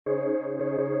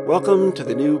Welcome to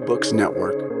the New Books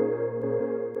Network.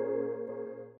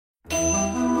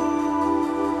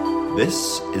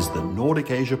 This is the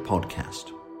Nordic Asia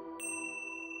Podcast.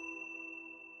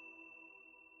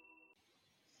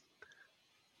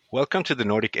 Welcome to the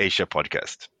Nordic Asia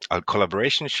Podcast, a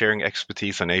collaboration sharing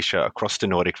expertise on Asia across the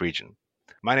Nordic region.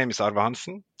 My name is Arve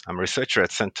Hansen. I'm a researcher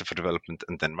at Center for Development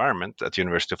and Environment at the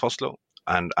University of Oslo,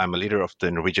 and I'm a leader of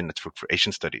the Norwegian Network for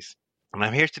Asian Studies. And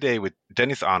I'm here today with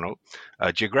Dennis Arno,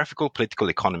 a geographical political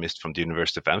economist from the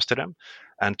University of Amsterdam,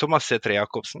 and Thomas Sætre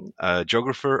Jacobsen, a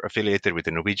geographer affiliated with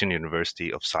the Norwegian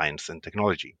University of Science and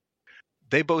Technology.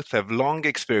 They both have long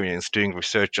experience doing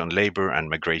research on labor and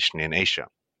migration in Asia.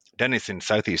 Dennis in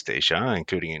Southeast Asia,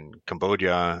 including in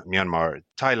Cambodia, Myanmar,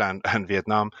 Thailand, and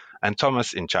Vietnam, and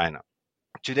Thomas in China.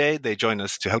 Today, they join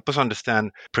us to help us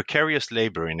understand precarious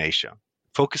labor in Asia,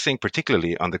 focusing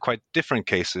particularly on the quite different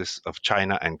cases of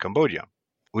China and Cambodia.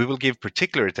 We will give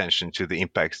particular attention to the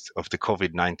impacts of the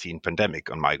COVID-19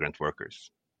 pandemic on migrant workers.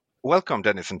 Welcome,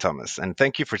 Dennis and Thomas, and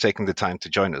thank you for taking the time to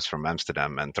join us from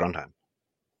Amsterdam and Trondheim.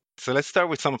 So let's start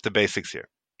with some of the basics here.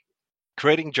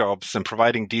 Creating jobs and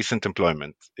providing decent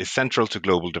employment is central to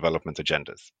global development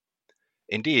agendas.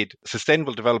 Indeed,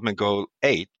 Sustainable Development Goal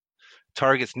 8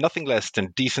 targets nothing less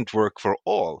than decent work for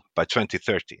all by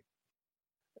 2030.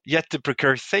 Yet the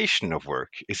precarization of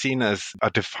work is seen as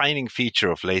a defining feature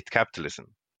of late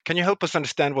capitalism. Can you help us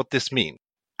understand what this means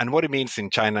and what it means in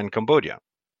China and Cambodia?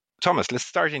 Thomas, let's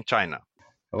start in China.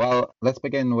 Well, let's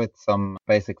begin with some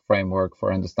basic framework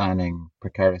for understanding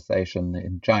precarization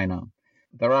in China.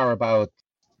 There are about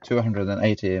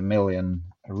 280 million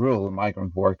rural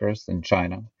migrant workers in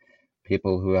China,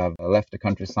 people who have left the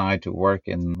countryside to work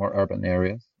in more urban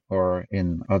areas or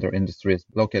in other industries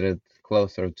located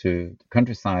closer to the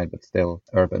countryside, but still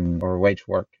urban or wage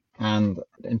work. And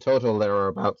in total, there are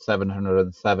about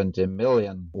 770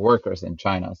 million workers in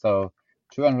China. So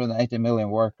 280 million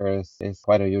workers is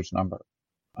quite a huge number.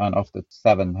 And of the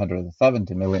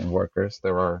 770 million workers,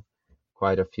 there are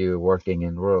quite a few working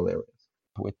in rural areas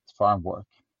with farm work.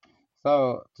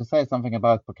 So to say something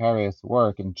about precarious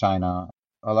work in China,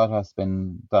 a lot has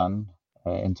been done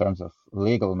in terms of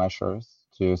legal measures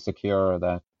to secure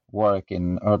that work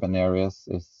in urban areas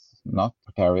is not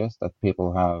precarious, that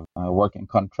people have a working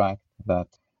contract, that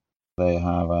they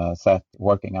have set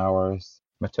working hours,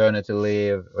 maternity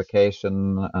leave,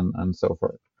 vacation, and so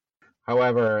forth.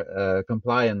 However,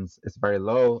 compliance is very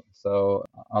low, so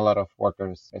a lot of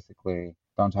workers basically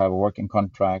don't have a working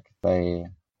contract, they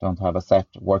don't have a set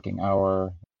working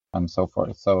hour, and so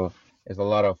forth. So there's a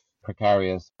lot of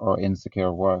precarious or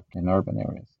insecure work in urban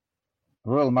areas.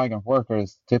 Rural migrant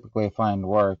workers typically find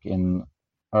work in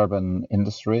urban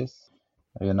industries.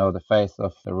 The face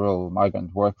of the rural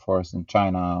migrant workforce in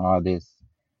China are these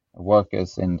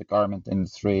workers in the garment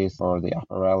industries or the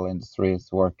apparel industries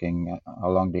working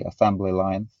along the assembly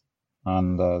lines.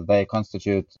 And they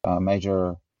constitute a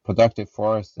major productive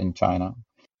force in China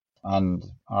and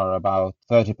are about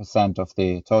 30% of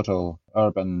the total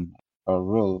urban or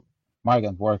rural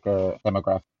migrant worker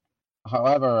demographic.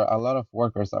 However, a lot of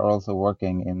workers are also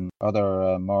working in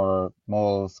other more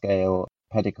small-scale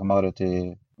petty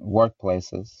commodity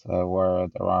workplaces where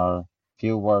there are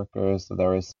few workers,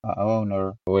 there is an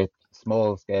owner with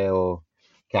small-scale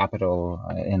capital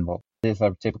involved. These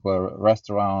are typical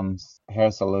restaurants, hair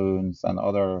salons, and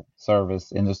other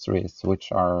service industries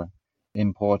which are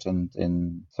important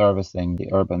in servicing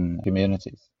the urban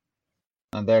communities.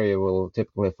 And there you will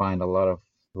typically find a lot of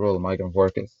rural migrant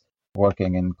workers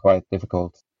working in quite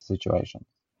difficult situations.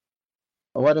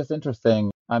 What is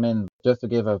interesting, just to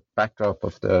give a backdrop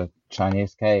of the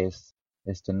Chinese case,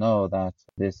 is to know that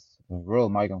these rural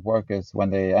migrant workers, when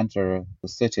they enter the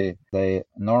city, they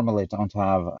normally don't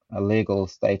have a legal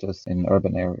status in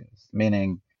urban areas,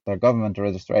 meaning their government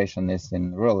registration is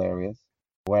in rural areas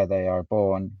where they are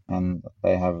born and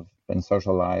they have been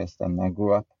socialized and they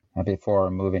grew up before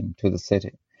moving to the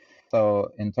city.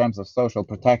 So in terms of social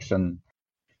protection,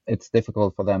 it's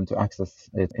difficult for them to access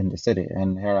it in the city.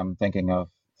 And here I'm thinking of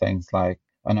things like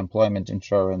unemployment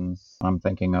insurance. I'm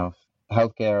thinking of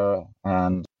healthcare,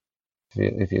 and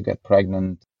if you get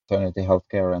pregnant, maternity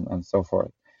healthcare, and so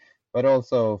forth. But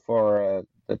also for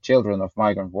the children of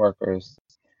migrant workers,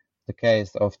 the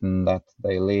case often that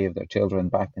they leave their children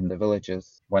back in the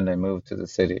villages when they move to the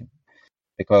city,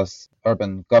 because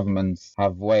urban governments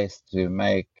have ways to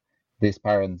make these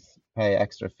parents pay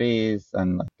extra fees,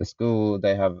 and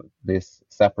they have these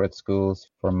separate schools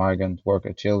for migrant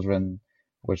worker children,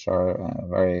 which are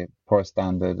very poor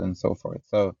standard and so forth.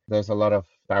 So there's a lot of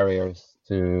barriers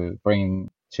to bringing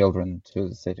children to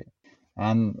the city.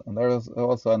 And there's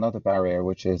also another barrier,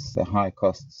 which is the high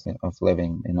costs of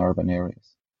living in urban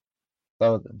areas.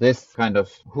 So this kind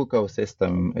of hukou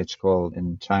system, it's called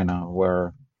in China,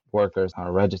 where workers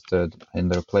are registered in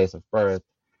their place of birth,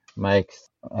 makes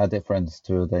a difference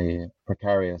to the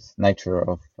precarious nature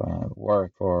of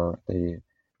work for the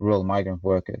rural migrant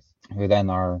workers, who then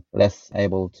are less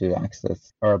able to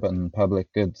access urban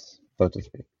public goods, so to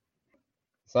speak.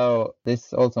 So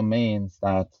this also means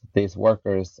that these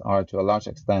workers are to a large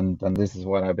extent, and this is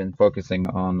what I've been focusing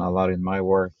on a lot in my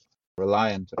work,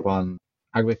 reliant upon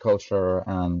agriculture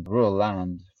and rural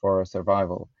land for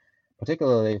survival.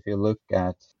 Particularly if you look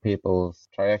at people's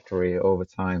trajectory over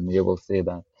time, you will see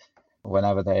that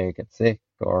whenever they get sick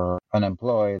or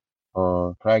unemployed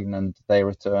or pregnant, they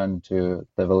return to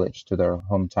the village, to their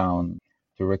hometown,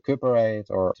 to recuperate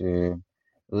or to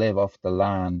live off the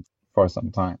land for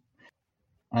some time.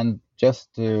 And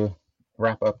just to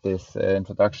wrap up this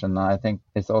introduction, I think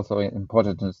it's also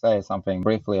important to say something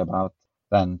briefly about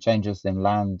then changes in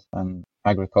land and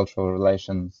agricultural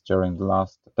relations during the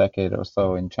last decade or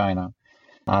so in China,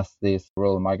 as these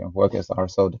rural migrant workers are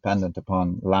so dependent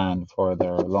upon land for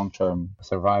their long-term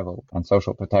survival and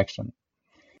social protection.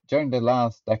 During the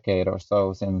last decade or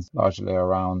so, since largely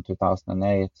around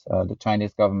 2008, the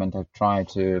Chinese government have tried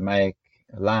to make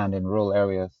land in rural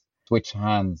areas switch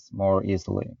hands more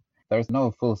easily. There's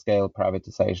no full-scale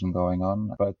privatization going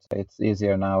on, but it's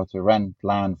easier now to rent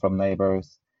land from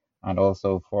neighbors and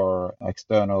also for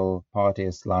external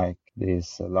parties like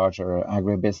these larger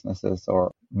agribusinesses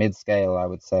or mid-scale, I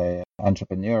would say,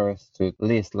 entrepreneurs to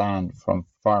lease land from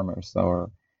farmers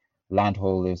or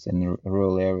landholders in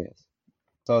rural areas.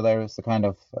 So there is a kind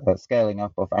of scaling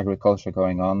up of agriculture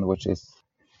going on, which is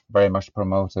very much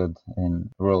promoted in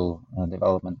rural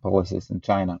development policies in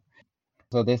China.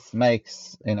 So this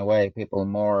makes, in a way, people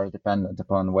more dependent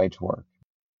upon wage work.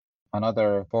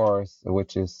 Another force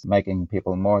which is making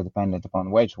people more dependent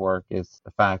upon wage work is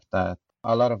the fact that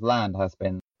a lot of land has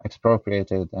been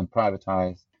expropriated and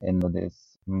privatized in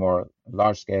this more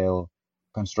large-scale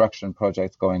construction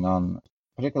projects going on,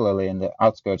 particularly in the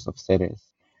outskirts of cities.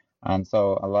 And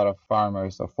so a lot of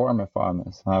farmers or former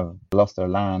farmers have lost their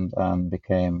land and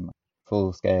became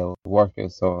full-scale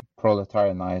workers or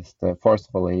proletarianized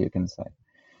forcefully, you can say.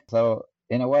 So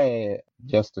in a way,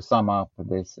 just to sum up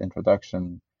this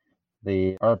introduction,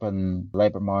 the urban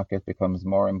labor market becomes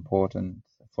more important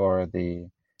for the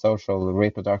social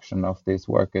reproduction of these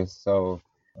workers. So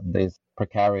this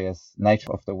precarious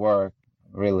nature of the work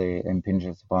really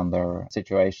impinges upon their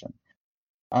situation.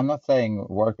 I'm not saying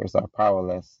workers are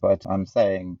powerless, but I'm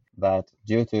saying that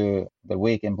due to the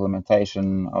weak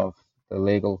implementation of the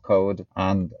legal code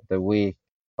and the weak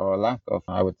or lack of,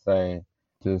 I would say,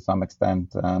 to some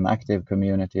extent, an active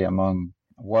community among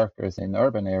workers in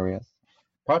urban areas,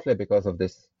 partly because of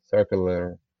this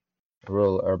circular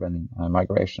rural-urban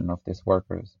migration of these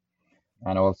workers,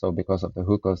 and also because of the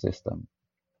hukou system,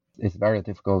 it's very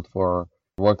difficult for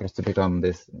workers to become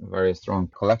this very strong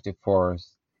collective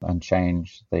force and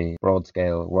change the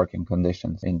broad-scale working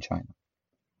conditions in China.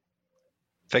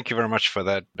 Thank you very much for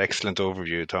that excellent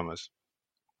overview, Thomas.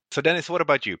 So Dennis, what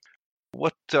about you?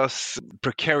 What does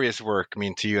precarious work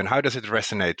mean to you, and how does it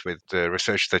resonate with the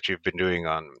research that you've been doing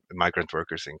on migrant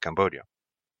workers in Cambodia?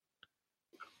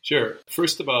 Sure.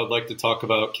 First of all, I'd like to talk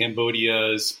about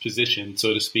Cambodia's position,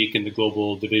 so to speak, in the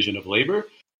global division of labor.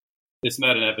 It's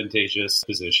not an advantageous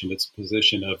position. It's a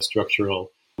position of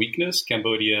structural weakness.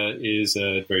 Cambodia is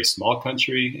a very small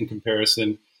country in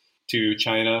comparison to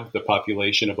China, the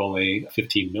population of only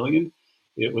 15 million.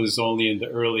 It was only in the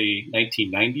early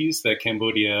 1990s that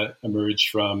Cambodia emerged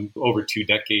from over 2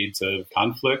 decades of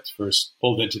conflict, first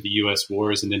pulled into the U.S.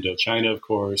 wars in Indochina, of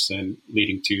course, and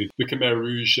leading to the Khmer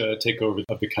Rouge takeover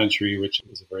of the country, which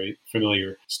is a very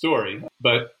familiar story.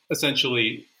 But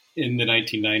essentially, in the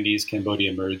 1990s,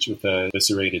 Cambodia emerged with a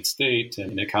eviscerated state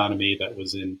and an economy that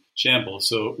was in shambles.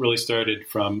 So it really started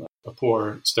from a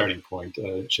poor starting point,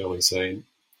 shall we say.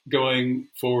 Going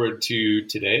forward to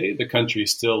today, the country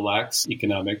still lacks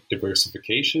economic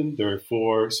diversification. There are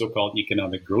 4 so-called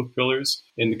economic growth pillars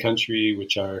in the country,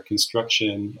 which are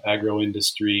construction,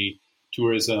 agro-industry,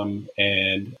 tourism,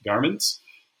 and garments.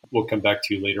 We'll come back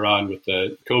to later on with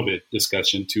the COVID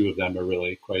discussion. 2 of them are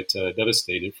really quite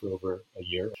devastated for over a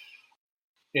year.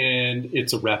 And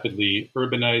it's a rapidly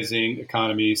urbanizing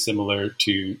economy similar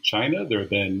to China. There have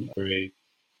been very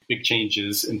big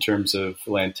changes in terms of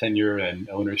land tenure and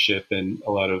ownership, and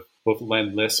a lot of both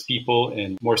landless people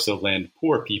and more so land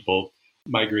poor people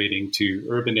migrating to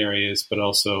urban areas, but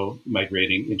also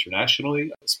migrating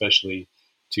internationally, especially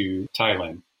to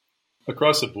Thailand.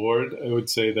 Across the board, I would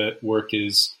say that work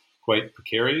is quite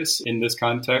precarious in this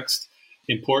context.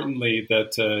 Importantly,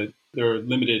 that there are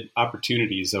limited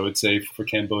opportunities, I would say, for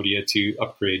Cambodia to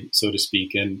upgrade, so to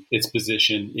speak, in its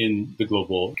position in the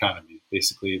global economy.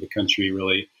 Basically, the country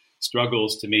really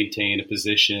struggles to maintain a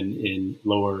position in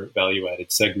lower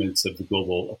value-added segments of the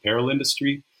global apparel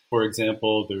industry. For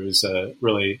example, there is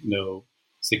really no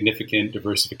significant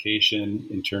diversification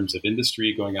in terms of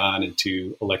industry going on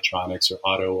into electronics or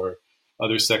auto or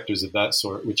other sectors of that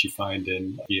sort, which you find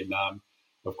in Vietnam,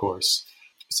 of course.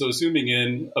 So zooming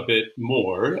in a bit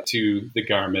more to the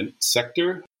garment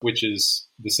sector, which is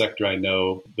the sector I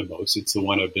know the most. It's the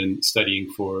one I've been studying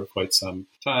for quite some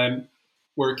time.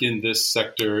 Work in this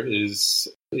sector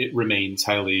remains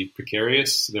highly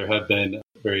precarious. There have been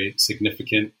very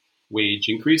significant wage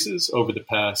increases over the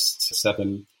past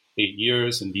 7-8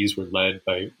 years, and these were led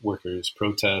by workers'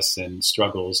 protests and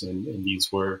struggles, and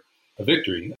these were a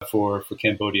victory for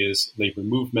Cambodia's labor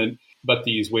movement. But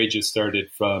these wages started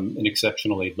from an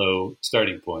exceptionally low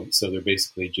starting point. So they're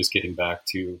basically just getting back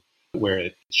to where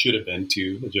it should have been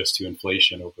to adjust to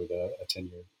inflation over a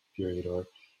 10-year period.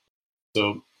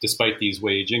 So despite these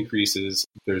wage increases,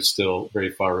 they're still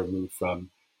very far removed from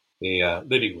a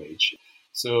living wage.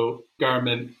 So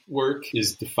garment work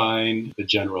is defined, the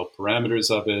general parameters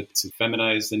of it. It's a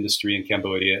feminized industry in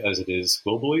Cambodia as it is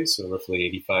globally. So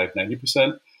roughly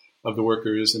 85-90% of the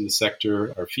workers in the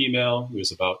sector are female.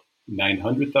 There's about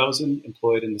 900,000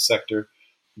 employed in the sector.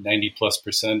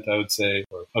 90+%, I would say,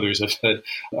 or others have said,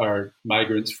 are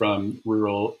migrants from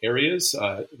rural areas,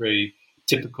 very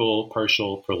typical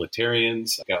partial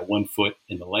proletarians. Got 1 foot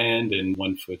in the land and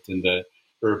 1 foot in the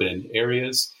urban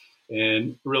areas.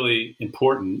 And really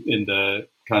important in the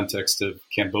context of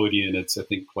Cambodia, and it's, I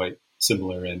think, quite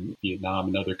similar in Vietnam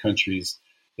and other countries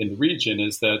in the region,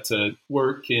 is that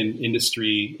work in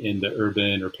industry in the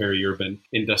urban or peri-urban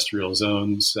industrial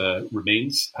zones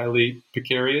remains highly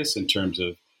precarious in terms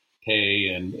of pay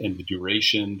and the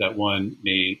duration that one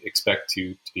may expect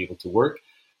to be able to work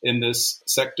in this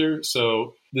sector.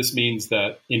 So this means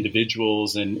that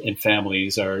individuals and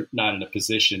families are not in a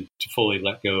position to fully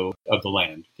let go of the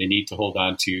land. They need to hold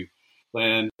on to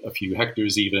land, a few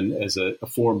hectares even, as a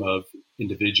form of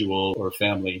individual or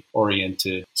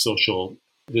family-oriented social.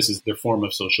 This is their form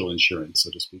of social insurance, so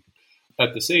to speak.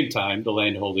 At the same time, the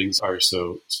land holdings are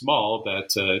so small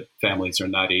that families are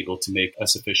not able to make a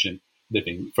sufficient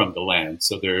living from the land.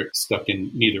 So they're stuck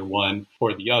in neither one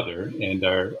or the other and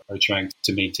are trying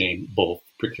to maintain both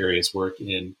precarious work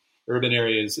in urban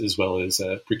areas as well as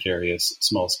precarious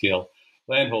small-scale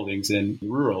land holdings in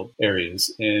rural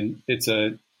areas. And it's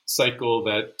a cycle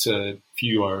that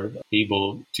few are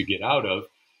able to get out of.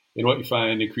 And what you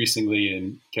find increasingly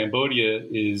in Cambodia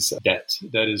is debt.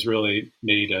 That has really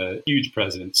made a huge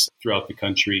presence throughout the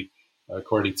country.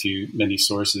 According to many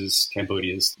sources,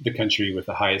 Cambodia is the country with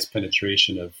the highest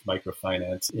penetration of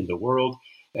microfinance in the world.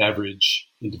 Average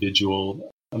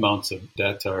individual amounts of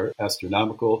debt are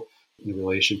astronomical in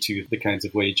relation to the kinds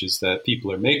of wages that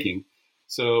people are making.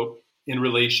 So in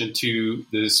relation to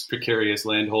this precarious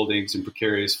land holdings and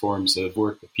precarious forms of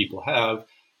work that people have,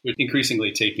 they're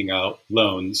increasingly taking out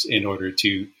loans in order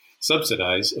to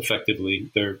subsidize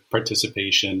effectively their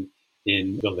participation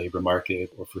in the labor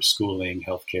market or for schooling,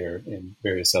 healthcare, and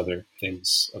various other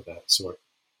things of that sort.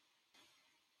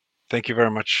 Thank you very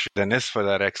much, Dennis, for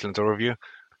that excellent overview.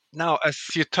 Now, as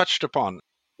you touched upon,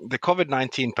 the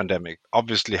COVID-19 pandemic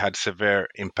obviously had severe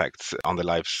impacts on the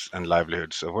lives and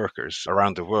livelihoods of workers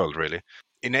around the world, really.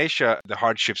 In Asia, the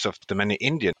hardships of the many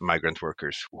Indian migrant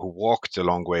workers who walked a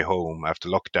long way home after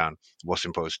lockdown was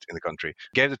imposed in the country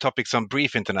gave the topic some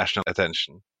brief international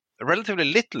attention. Relatively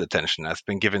little attention has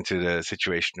been given to the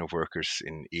situation of workers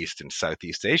in East and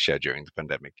Southeast Asia during the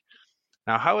pandemic.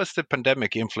 Now, how has the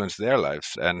pandemic influenced their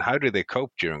lives and how do they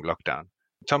cope during lockdown?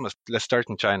 Thomas, let's start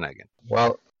in China again.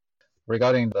 Well,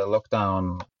 regarding the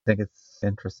lockdown, I think it's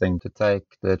interesting to take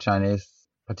the Chinese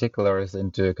particulars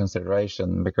into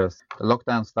consideration because the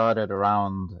lockdown started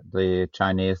around the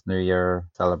Chinese New Year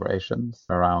celebrations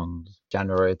around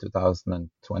January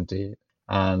 2020.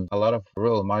 And a lot of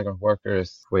rural migrant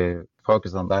workers, we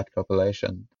focus on that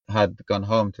population, had gone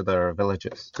home to their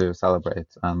villages to celebrate.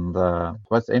 And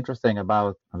what's interesting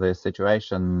about the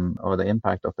situation or the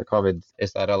impact of the COVID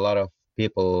is that a lot of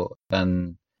people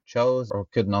then chose or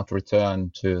could not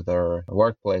return to their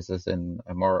workplaces in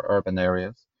more urban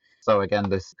areas. So again,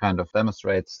 this kind of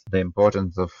demonstrates the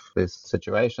importance of this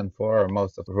situation for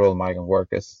most of the rural migrant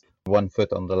workers, 1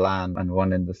 foot on the land and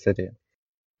 1 in the city.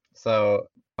 So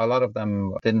a lot of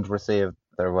them didn't receive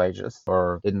their wages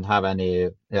or didn't have any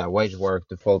wage work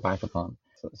to fall back upon.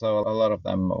 So a lot of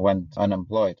them went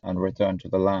unemployed and returned to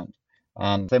the land.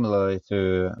 And similarly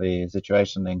to the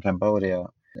situation in Cambodia,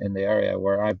 in the area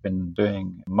where I've been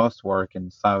doing most work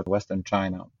in southwestern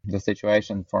China, the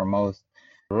situation for most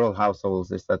rural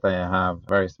households is that they have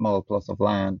very small plots of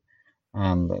land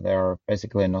and they are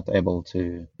basically not able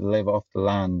to live off the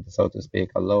land, so to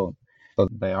speak, alone. So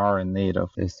they are in need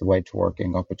of these wage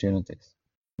working opportunities.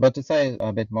 But to say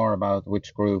a bit more about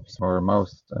which groups were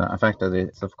most affected,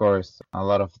 it's of course a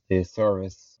lot of the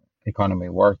service economy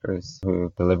workers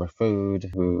who deliver food,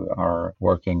 who are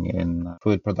working in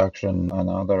food production and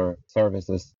other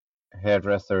services,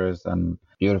 hairdressers and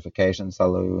beautification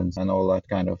salons and all that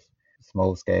kind of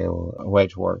small scale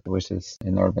wage work, which is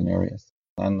in urban areas.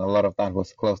 And a lot of that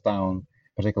was closed down,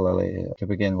 particularly to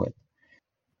begin with.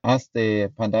 As the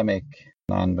pandemic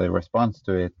and the response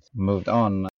to it moved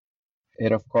on,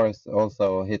 it, of course,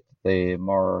 also hit the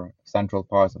more central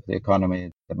parts of the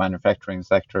economy, the manufacturing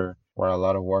sector, where a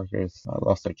lot of workers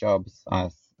lost their jobs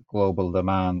as global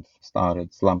demand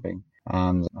started slumping.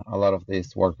 And a lot of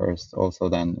these workers also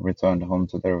then returned home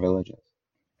to their villages.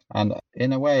 And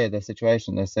in a way, the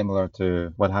situation is similar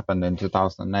to what happened in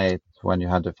 2008 when you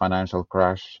had the financial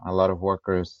crash. A lot of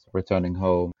workers returning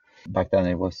home. Back then,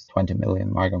 it was 20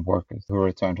 million migrant workers who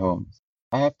returned home.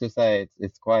 I have to say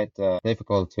it's quite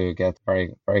difficult to get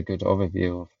very good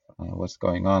overview of what's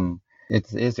going on.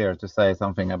 It's easier to say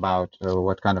something about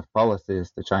what kind of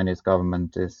policies the Chinese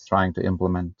government is trying to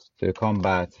implement to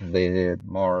combat the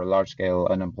more large-scale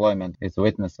unemployment it's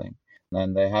witnessing.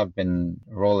 And they have been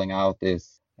rolling out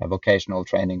these vocational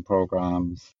training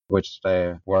programs, which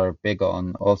they were big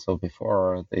on also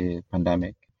before the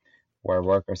pandemic, where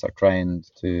workers are trained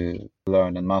to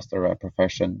learn and master a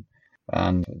profession.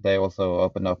 And they also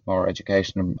open up more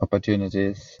education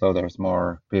opportunities. So there's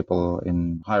more people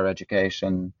in higher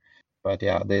education. But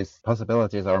yeah, these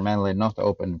possibilities are mainly not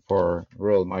open for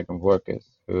rural migrant workers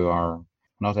who are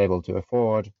not able to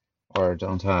afford or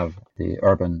don't have the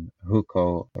urban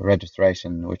hukou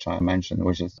registration, which I mentioned,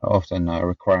 which is often a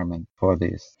requirement for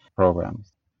these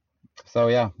programs. So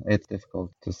yeah, it's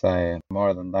difficult to say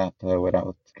more than that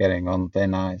without getting on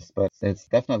thin ice, but it's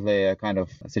definitely a kind of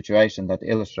situation that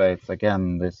illustrates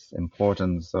again this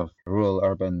importance of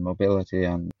rural-urban mobility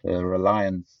and the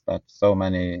reliance that so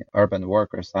many urban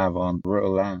workers have on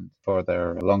rural land for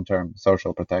their long-term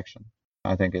social protection.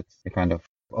 I think it kind of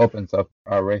opens up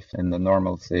a rift in the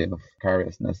normalcy of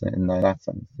precariousness in that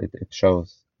sense. It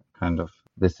shows kind of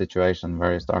this situation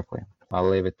very starkly. I'll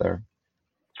leave it there.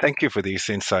 Thank you for these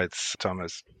insights,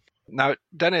 Thomas. Now,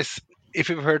 Dennis, if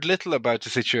you've heard little about the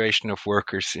situation of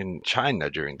workers in China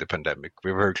during the pandemic,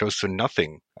 we've heard close to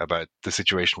nothing about the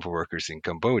situation for workers in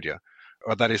Cambodia,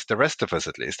 or that is the rest of us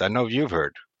at least. I know you've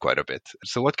heard quite a bit.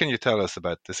 So what can you tell us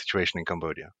about the situation in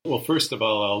Cambodia? Well, first of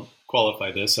all, I'll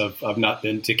qualify this. I've not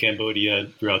been to Cambodia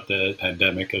throughout the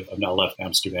pandemic. I've not left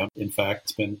Amsterdam. In fact,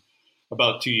 it's been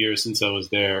about 2 years since I was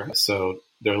there. So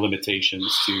there are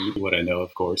limitations to what I know,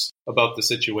 of course, about the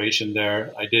situation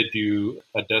there. I did do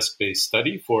a desk-based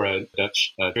study for a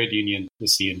Dutch trade union, the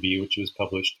CNV, which was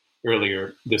published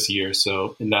earlier this year.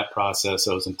 So in that process,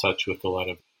 I was in touch with a lot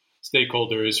of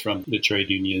stakeholders from the trade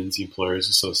unions, the Employers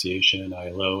Association,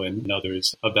 ILO, and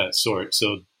others of that sort.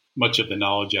 So much of the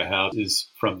knowledge I have is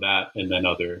from that and then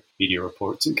other media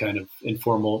reports and kind of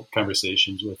informal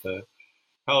conversations with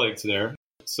colleagues there.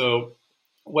 So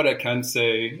what I can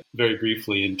say very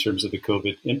briefly in terms of the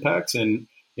COVID impacts, and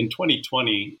in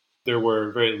 2020, there were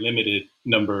a very limited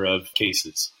number of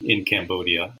cases in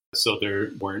Cambodia. So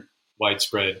there weren't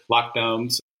widespread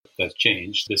lockdowns. That's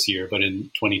changed this year, but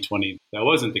in 2020, that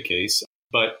wasn't the case.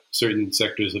 But certain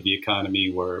sectors of the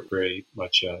economy were very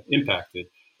much impacted.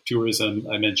 Tourism,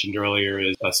 I mentioned earlier,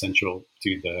 is essential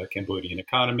to the Cambodian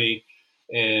economy.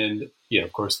 And yeah,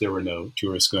 of course, there were no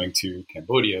tourists going to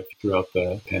Cambodia throughout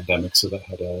the pandemic, so that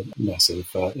had a massive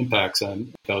impacts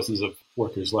on thousands of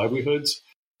workers' livelihoods.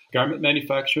 Garment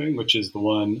manufacturing, which is the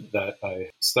one that I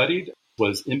studied,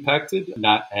 was impacted,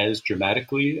 not as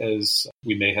dramatically as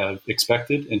we may have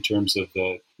expected in terms of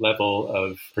the level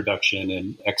of production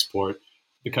and export.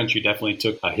 The country definitely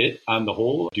took a hit on the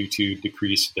whole due to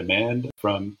decreased demand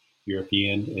from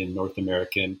European and North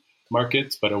American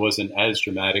markets, but it wasn't as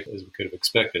dramatic as we could have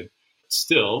expected.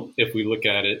 Still, if we look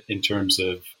at it in terms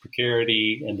of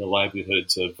precarity and the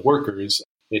livelihoods of workers,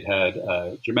 it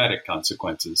had dramatic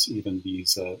consequences, even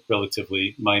these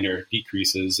relatively minor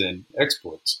decreases in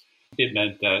exports. It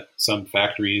meant that some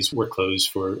factories were closed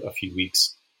for a few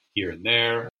weeks here and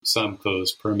there. Some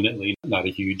closed permanently, not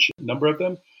a huge number of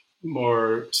them.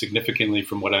 More significantly,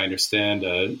 from what I understand,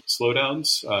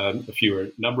 slowdowns, a fewer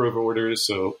number of orders,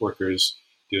 so workers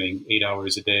doing 8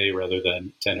 hours a day rather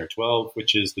than 10 or 12,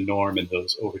 which is the norm, and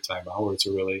those overtime hours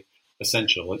are really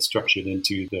essential. It's structured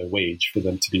into the wage for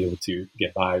them to be able to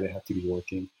get by. They have to be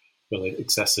working really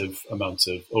excessive amounts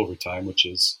of overtime, which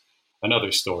is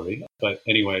another story. But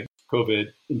anyway,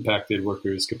 COVID impacted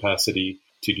workers' capacity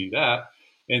to do that.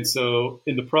 And so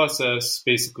in the process,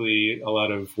 basically, a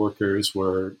lot of workers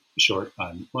were short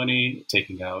on money,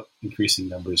 taking out increasing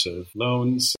numbers of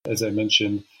loans. As I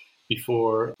mentioned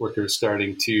before, workers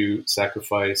starting to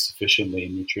sacrifice sufficiently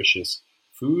nutritious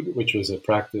food, which was a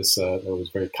practice that was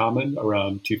very common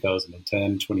around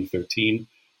 2010, 2013,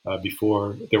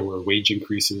 before there were wage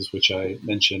increases, which I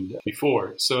mentioned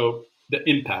before. So the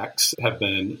impacts have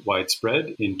been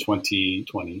widespread in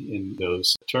 2020 in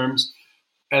those terms.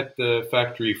 At the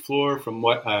factory floor, from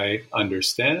what I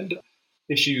understand,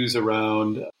 issues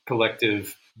around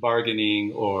collective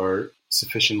bargaining or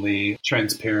sufficiently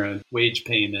transparent wage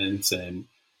payments and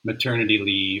maternity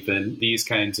leave and these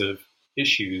kinds of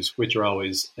issues, which are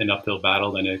always an uphill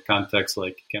battle in a context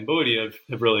like Cambodia,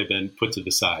 have really been put to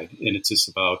the side. And it's just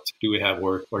about, do we have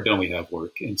work or don't we have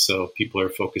work? And so people are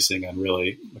focusing on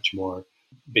really much more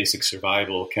basic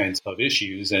survival kinds of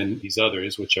issues, and these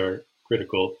others, which are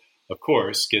critical, of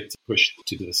course, get pushed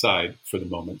to the side for the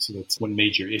moment. So that's one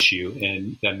major issue,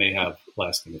 and that may have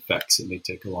lasting effects. It may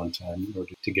take a long time in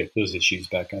order to get those issues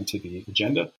back onto the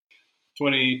agenda.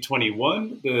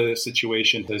 2021, the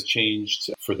situation has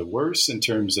changed for the worse in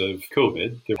terms of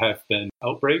COVID. There have been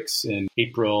outbreaks in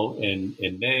April and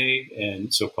in May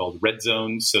and so-called red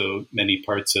zones. So many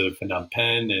parts of Phnom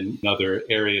Penh and other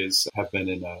areas have been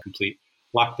in a complete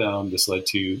lockdown. This led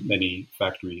to many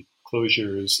factory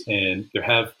closures, and there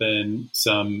have been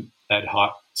some ad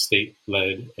hoc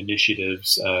state-led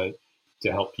initiatives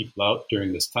to help people out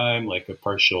during this time, like a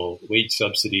partial wage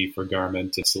subsidy for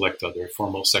garment and select other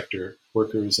formal sector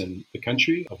workers in the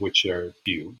country, of which there are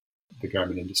few. The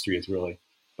garment industry is really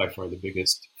by far the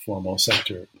biggest formal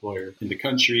sector employer in the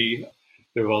country.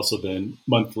 There have also been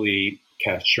monthly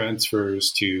cash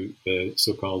transfers to the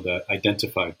so-called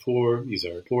identified poor. These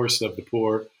are poorest of the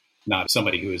poor, not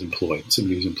somebody who is employed.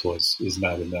 Somebody who's employed is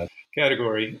not in that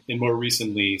category. And more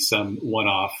recently, some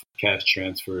one-off cash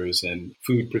transfers and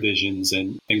food provisions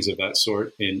and things of that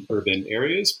sort in urban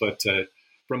areas. But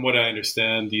from what I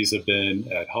understand, these have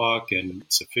been ad hoc and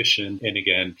sufficient. And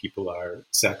again, people are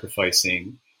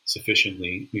sacrificing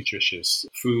sufficiently nutritious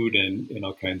food and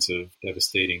all kinds of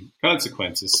devastating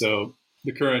consequences. So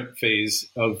the current phase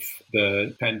of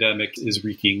the pandemic is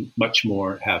wreaking much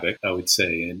more havoc, I would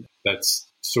say. And that's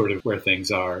sort of where things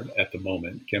are at the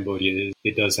moment. Cambodia,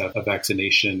 it does have a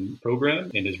vaccination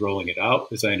program and is rolling it out.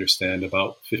 As I understand,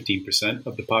 about 15%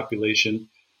 of the population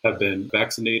have been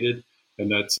vaccinated,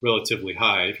 and that's relatively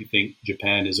high. If you think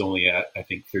Japan is only at, I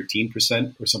think,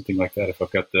 13% or something like that, if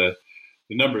I've got the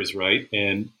numbers right.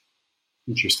 And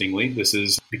interestingly, this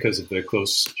is because of the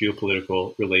close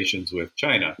geopolitical relations with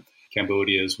China.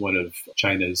 Cambodia is one of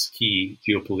China's key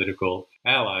geopolitical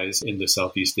allies in the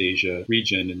Southeast Asia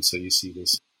region. And so you see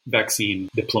this vaccine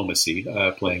diplomacy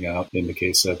playing out in the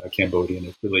case of Cambodia and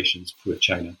its relations with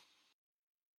China.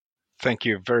 Thank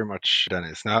you very much,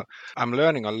 Dennis. Now, I'm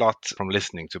learning a lot from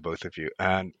listening to both of you.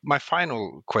 And my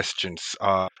final questions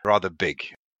are rather big.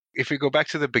 If we go back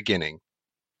to the beginning,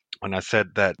 when I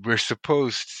said that we're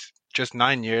supposed just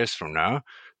 9 years from now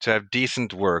to have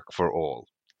decent work for all,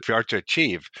 if we are to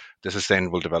achieve the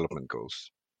Sustainable Development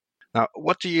Goals. Now,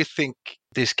 what do you think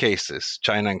these cases,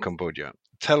 China and Cambodia,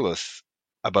 tell us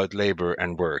about labor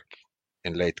and work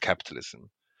in late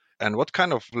capitalism? And what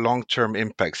kind of long-term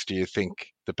impacts do you think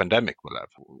the pandemic will have?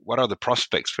 What are the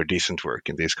prospects for decent work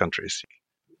in these countries?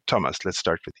 Thomas, let's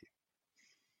start with you.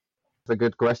 It's a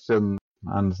good question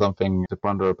and something to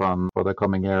ponder upon for the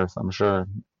coming years, I'm sure.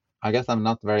 I guess I'm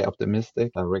not very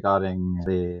optimistic regarding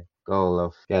the goal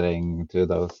of getting to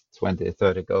those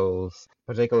 2030 goals.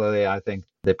 Particularly, I think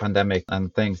the pandemic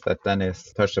and things that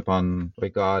Dennis touched upon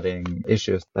regarding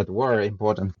issues that were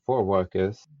important for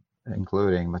workers,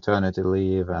 including maternity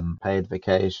leave and paid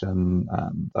vacation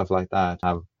and stuff like that,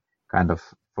 have kind of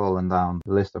fallen down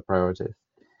the list of priorities.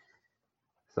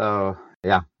 So,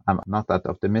 yeah, I'm not that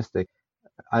optimistic.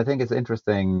 I think it's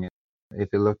interesting if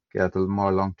you look at the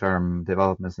more long-term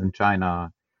developments in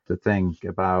China to think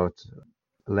about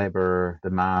labor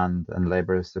demand and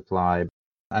labor supply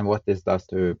and what this does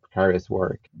to precarious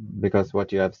work. Because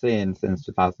what you have seen since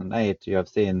 2008, you have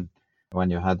seen when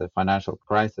you had the financial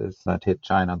crisis that hit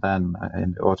China then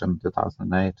in the autumn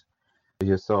 2008,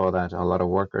 you saw that a lot of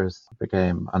workers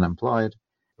became unemployed,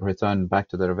 returned back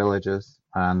to their villages,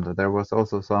 and there was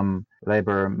also some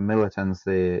labor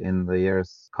militancy in the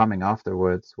years coming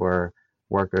afterwards where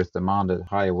workers demanded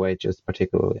high wages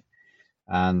particularly.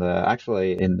 And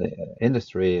actually, in the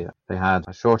industry, they had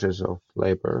a shortage of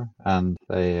labor, and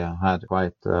they had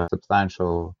quite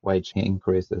substantial wage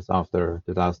increases after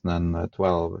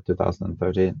 2012,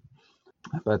 2013.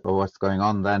 But what's going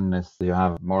on then is you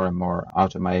have more and more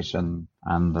automation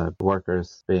and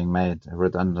workers being made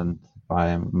redundant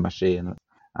by machine.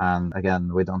 And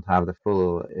again, we don't have the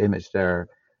full image there.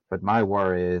 But my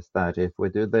worry is that if we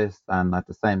do this and at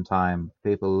the same time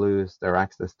people lose their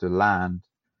access to land,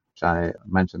 which I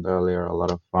mentioned earlier, a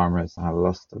lot of farmers have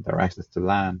lost their access to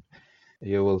land,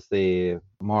 you will see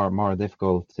more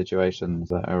difficult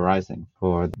situations arising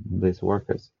for these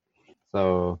workers.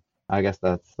 So I guess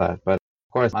that's that. But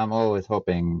of course, I'm always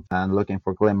hoping and looking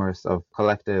for glimmers of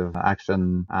collective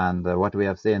action. And what we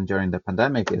have seen during the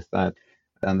pandemic is that,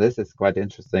 and this is quite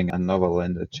interesting and novel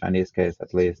in the Chinese case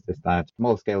at least, is that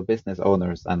small-scale business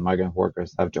owners and migrant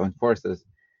workers have joined forces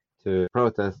to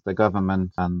protest the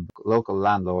government and local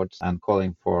landlords and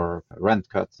calling for rent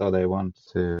cuts. So they want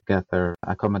to get their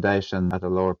accommodation at a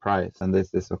lower price. And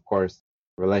this is, of course,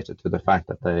 related to the fact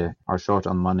that they are short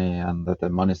on money and that the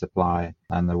money supply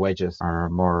and the wages are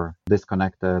more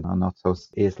disconnected and not so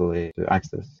easily to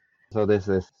access. So this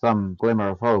is some glimmer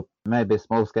of hope. Maybe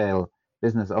small-scale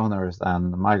business owners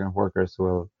and migrant workers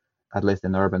will, at least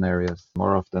in urban areas,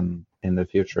 more often in the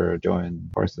future join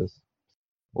forces.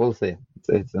 We'll see.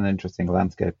 It's an interesting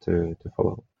landscape to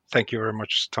follow. Thank you very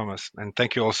much, Thomas. And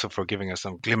thank you also for giving us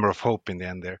some glimmer of hope in the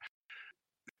end there.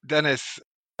 Dennis,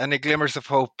 any glimmers of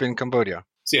hope in Cambodia?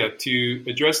 So yeah, to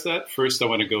address that, first I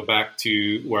want to go back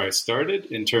to where I started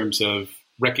in terms of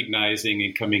recognizing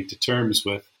and coming to terms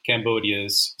with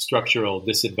Cambodia's structural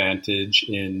disadvantage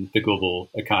in the global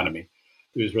economy.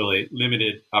 There's really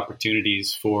limited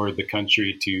opportunities for the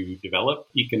country to develop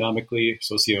economically,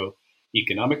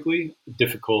 socio-economically,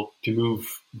 difficult to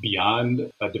move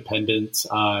beyond a dependence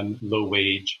on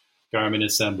low-wage garment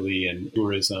assembly and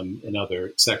tourism and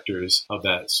other sectors of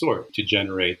that sort to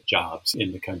generate jobs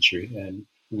in the country. And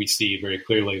we see very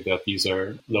clearly that these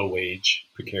are low-wage,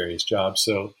 precarious jobs.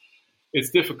 So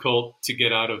it's difficult to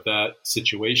get out of that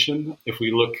situation. If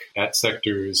we look at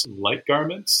sectors like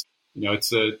garments,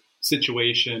 it's a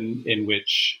situation in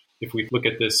which, if we look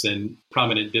at this in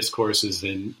prominent discourses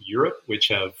in Europe, which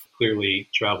have clearly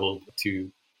traveled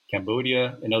to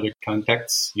Cambodia and other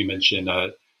contexts, you mentioned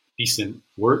decent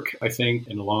work, I think,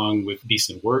 and along with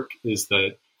decent work is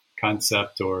the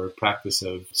concept or practice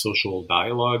of social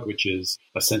dialogue, which is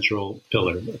a central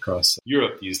pillar across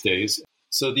Europe these days.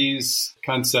 So these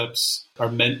concepts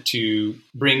are meant to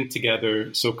bring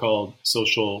together so-called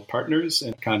social partners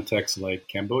in a context like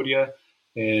Cambodia.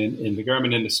 And in the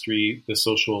garment industry, the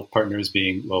social partners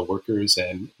being workers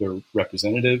and their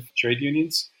representative trade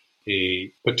unions,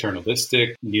 a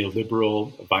paternalistic,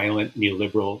 neoliberal, violent,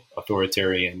 neoliberal,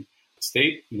 authoritarian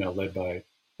state, led by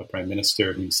a Prime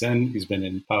Minister, Hun Sen, who's been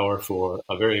in power for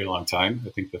a very long time. I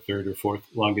think the third or fourth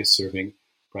longest serving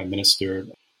Prime Minister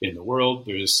in the world.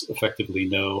 There's effectively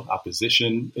no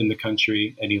opposition in the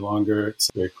country any longer. It's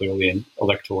very clearly an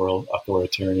electoral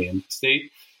authoritarian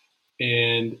state.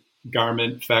 And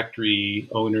garment factory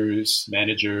owners,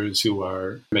 managers who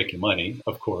are making money,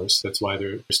 of course, that's why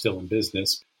they're still in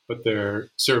business, but they're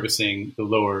servicing the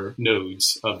lower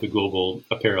nodes of the global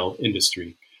apparel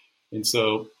industry. And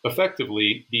so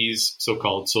effectively, these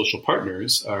so-called social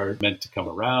partners are meant to come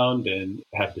around and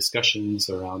have discussions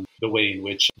around the way in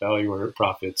which value or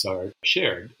profits are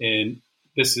shared. And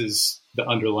this is the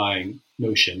underlying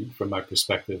notion from my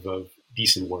perspective of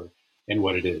decent work and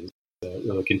what it is,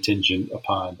 really contingent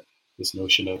upon this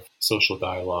notion of social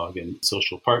dialogue and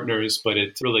social partners, but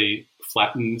it really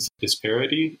flattens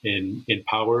disparity in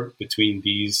power between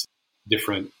these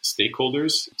different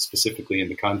stakeholders, specifically in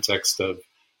the context of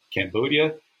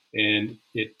Cambodia. And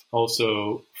it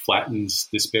also flattens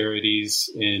disparities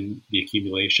in the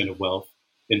accumulation of wealth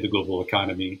in the global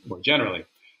economy more generally.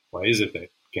 Why is it that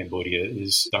Cambodia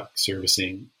is stuck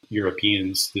servicing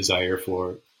Europeans' desire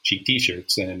for cheap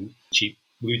t-shirts and cheap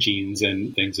blue jeans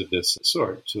and things of this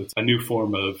sort? So it's a new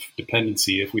form of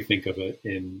dependency if we think of it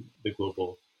in the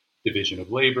global division of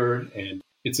labor. And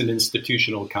it's an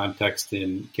institutional context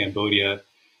in Cambodia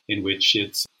in which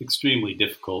it's extremely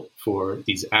difficult for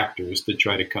these actors to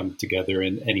try to come together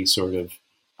in any sort of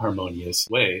harmonious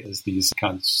way, as these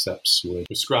concepts would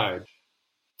prescribe.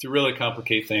 To really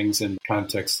complicate things in the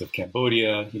context of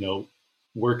Cambodia,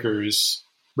 workers'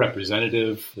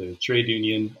 representative, the trade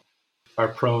union, are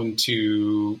prone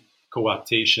to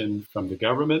co-optation from the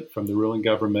government, from the ruling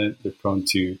government. They're prone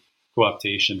to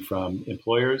co-optation from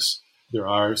employers. There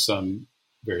are some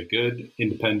very good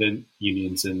independent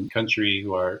unions in the country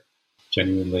who are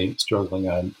genuinely struggling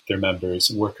on their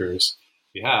members and workers'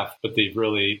 behalf, but they've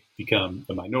really become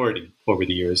the minority over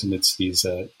the years. And it's these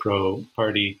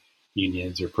pro-party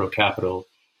unions or pro-capital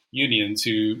unions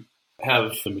who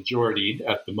have the majority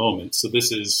at the moment. So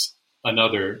this is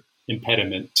another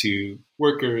impediment to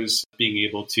workers being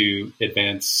able to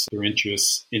advance their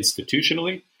interests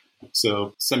institutionally.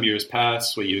 So some years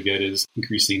past, what you get is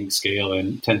increasing scale and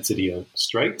intensity of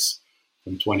strikes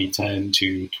from 2010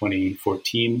 to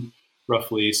 2014,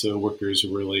 roughly. So workers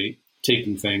are really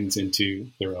taking things into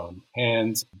their own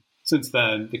hands. Since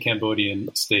then, the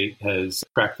Cambodian state has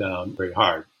cracked down very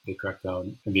hard. They cracked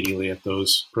down immediately at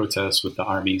those protests with the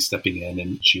army stepping in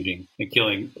and shooting and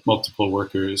killing multiple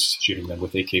workers, shooting them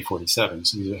with AK-47s.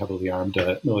 So these are heavily armed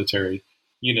military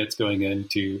units going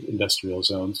into industrial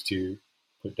zones to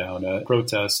put down a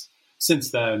protest.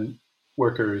 Since then,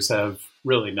 workers have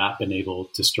really not been able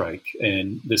to strike.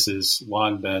 And this has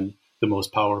long been the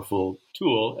most powerful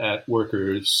tool at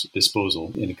workers'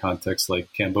 disposal in a context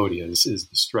like Cambodia is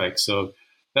the strike. So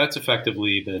that's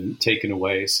effectively been taken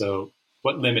away. So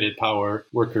what limited power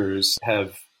workers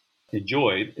have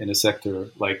enjoyed in a sector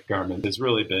like garment has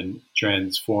really been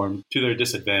transformed to their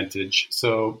disadvantage.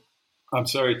 So I'm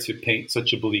sorry to paint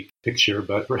such a bleak picture,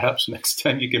 but perhaps next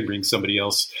time you can bring somebody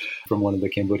else from one of the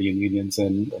Cambodian unions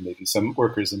and maybe some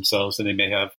workers themselves, and they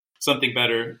may have something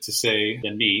better to say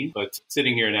than me. But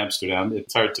sitting here in Amsterdam,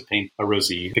 it's hard to paint a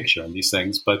rosy picture on these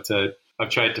things. But I've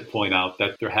tried to point out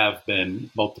that there have been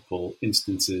multiple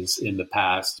instances in the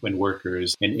past when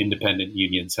workers and independent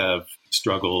unions have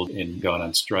struggled and gone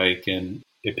on strike, and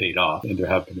it paid off, and there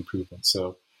have been improvements.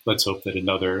 So let's hope that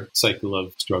another cycle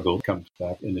of struggle comes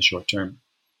back in the short term.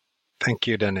 Thank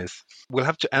you, Dennis. We'll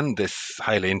have to end this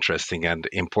highly interesting and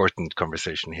important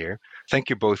conversation here.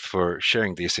 Thank you both for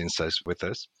sharing these insights with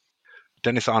us.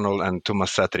 Dennis Arnold and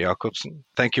Thomas Sæther Jacobsen,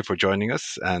 thank you for joining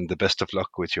us, and the best of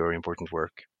luck with your important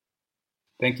work.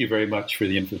 Thank you very much for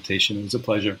the invitation. It was a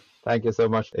pleasure. Thank you so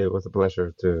much. It was a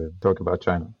pleasure to talk about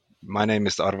China. My name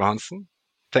is Arve Hansen.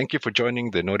 Thank you for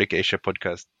joining the Nordic Asia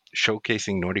podcast,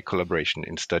 showcasing Nordic collaboration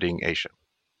in studying Asia.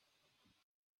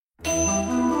 You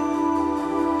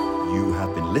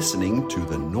have been listening to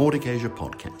the Nordic Asia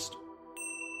podcast.